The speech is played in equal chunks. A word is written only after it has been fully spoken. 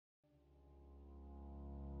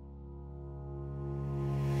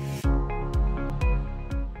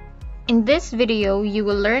In this video, you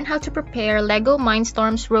will learn how to prepare LEGO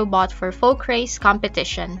Mindstorm's robot for Folkrace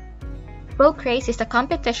competition. Folkrace is a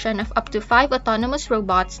competition of up to 5 autonomous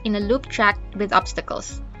robots in a loop track with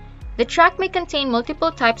obstacles. The track may contain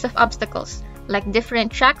multiple types of obstacles, like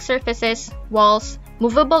different track surfaces, walls,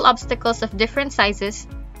 movable obstacles of different sizes,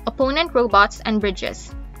 opponent robots, and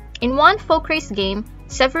bridges. In one Folkrace game,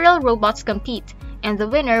 several robots compete, and the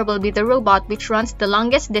winner will be the robot which runs the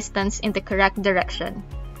longest distance in the correct direction.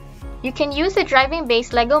 You can use the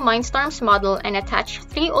driving-based LEGO Mindstorms model and attach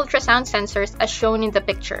 3 ultrasound sensors as shown in the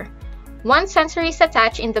picture. One sensor is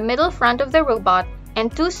attached in the middle front of the robot and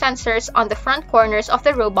 2 sensors on the front corners of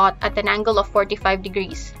the robot at an angle of 45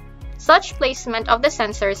 degrees. Such placement of the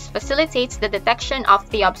sensors facilitates the detection of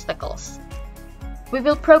the obstacles. We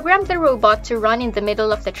will program the robot to run in the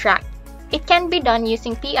middle of the track. It can be done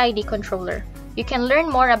using PID controller. You can learn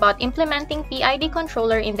more about implementing PID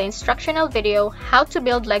controller in the instructional video How to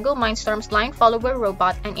Build LEGO Mindstorm's Line Follower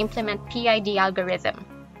Robot and Implement PID Algorithm.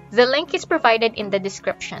 The link is provided in the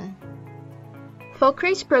description.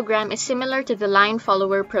 Folkrace program is similar to the Line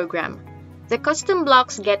Follower program. The custom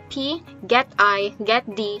blocks get P, get I,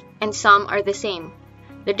 get D, and some are the same.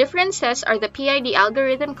 The differences are the PID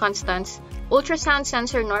algorithm constants, ultrasound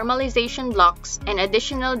sensor normalization blocks, and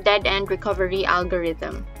additional dead-end recovery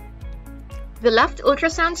algorithm. The left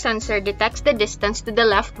ultrasound sensor detects the distance to the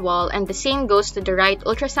left wall, and the same goes to the right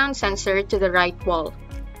ultrasound sensor to the right wall.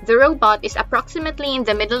 The robot is approximately in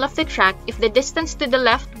the middle of the track if the distance to the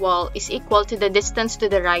left wall is equal to the distance to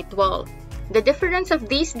the right wall. The difference of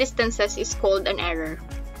these distances is called an error.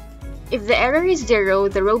 If the error is 0,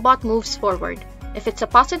 the robot moves forward. If it's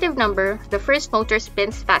a positive number, the first motor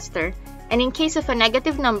spins faster, and in case of a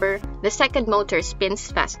negative number, the second motor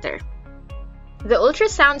spins faster. The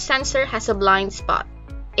ultrasound sensor has a blind spot.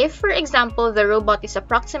 If, for example, the robot is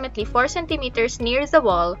approximately 4 cm near the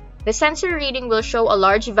wall, the sensor reading will show a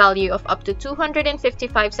large value of up to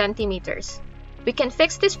 255 cm. We can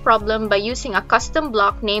fix this problem by using a custom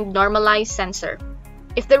block named Normalize Sensor.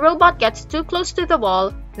 If the robot gets too close to the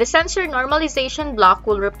wall, the sensor normalization block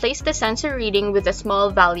will replace the sensor reading with a small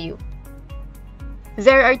value.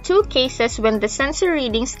 There are 2 cases when the sensor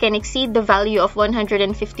readings can exceed the value of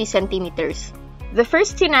 150 cm. The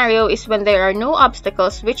first scenario is when there are no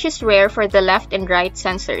obstacles, which is rare for the left and right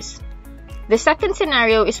sensors. The second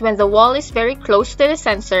scenario is when the wall is very close to the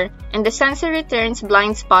sensor and the sensor returns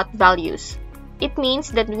blind spot values. It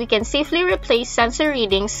means that we can safely replace sensor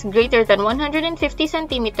readings greater than 150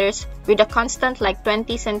 cm with a constant like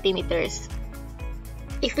 20 cm.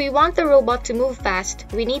 If we want the robot to move fast,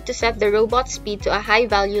 we need to set the robot speed to a high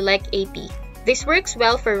value like 80. This works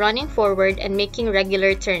well for running forward and making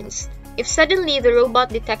regular turns. If suddenly the robot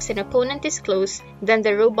detects an opponent is close, then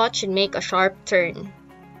the robot should make a sharp turn.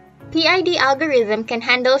 PID algorithm can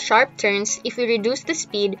handle sharp turns if we reduce the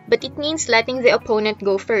speed, but it means letting the opponent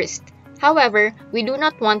go first. However, we do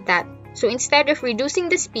not want that, so instead of reducing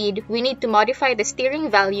the speed, we need to modify the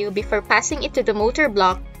steering value before passing it to the motor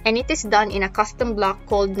block, and it is done in a custom block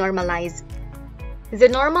called Normalize. The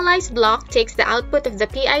Normalize block takes the output of the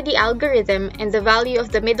PID algorithm and the value of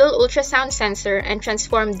the middle ultrasound sensor and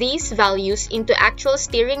transforms these values into actual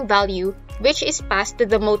steering value, which is passed to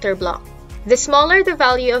the motor block. The smaller the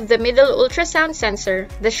value of the middle ultrasound sensor,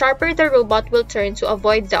 the sharper the robot will turn to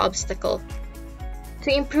avoid the obstacle.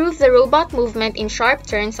 To improve the robot movement in sharp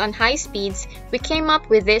turns on high speeds, we came up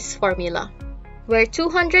with this formula, where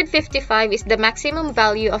 255 is the maximum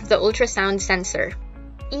value of the ultrasound sensor.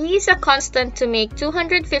 E is a constant to make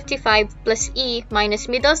 255 plus E minus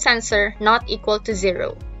middle sensor not equal to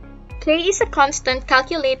 0. K is a constant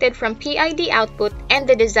calculated from PID output and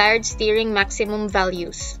the desired steering maximum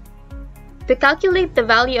values. To calculate the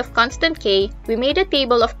value of constant K, we made a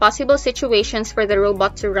table of possible situations for the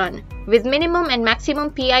robot to run, with minimum and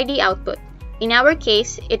maximum PID output. In our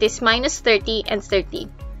case, it is minus 30 and 30.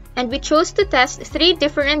 And we chose to test 3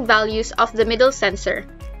 different values of the middle sensor,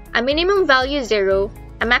 a minimum value 0,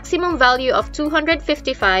 a maximum value of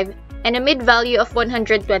 255, and a mid value of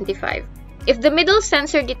 125. If the middle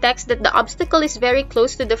sensor detects that the obstacle is very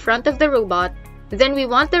close to the front of the robot, then we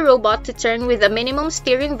want the robot to turn with a minimum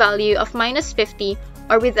steering value of minus 50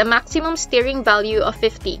 or with a maximum steering value of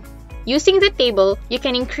 50. Using the table, you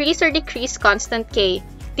can increase or decrease constant K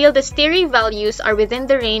till the steering values are within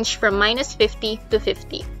the range from minus 50 to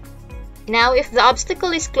 50. Now, if the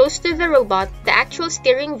obstacle is close to the robot, the actual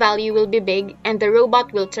steering value will be big and the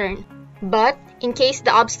robot will turn. But, in case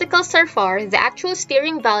the obstacles are far, the actual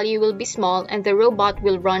steering value will be small and the robot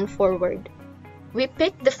will run forward. We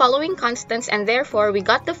picked the following constants and therefore we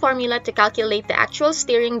got the formula to calculate the actual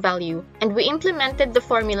steering value, and we implemented the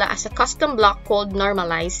formula as a custom block called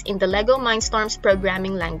normalize in the LEGO Mindstorms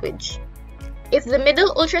programming language. If the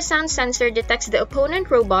middle ultrasound sensor detects the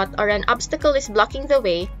opponent robot or an obstacle is blocking the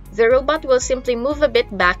way, the robot will simply move a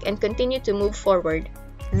bit back and continue to move forward.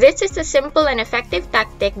 This is a simple and effective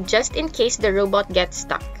tactic just in case the robot gets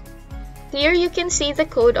stuck. Here you can see the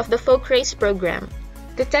code of the Folkrace program.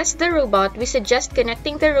 To test the robot, we suggest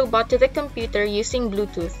connecting the robot to the computer using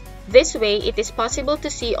Bluetooth. This way, it is possible to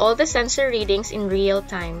see all the sensor readings in real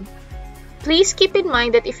time. Please keep in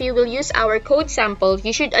mind that if you will use our code sample,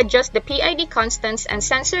 you should adjust the PID constants and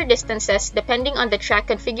sensor distances depending on the track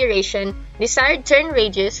configuration, desired turn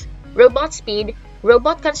radius, robot speed,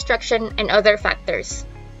 robot construction, and other factors.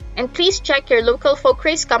 And please check your local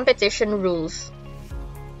Folkrace competition rules.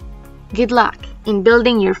 Good luck in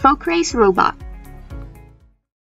building your Folkrace robot!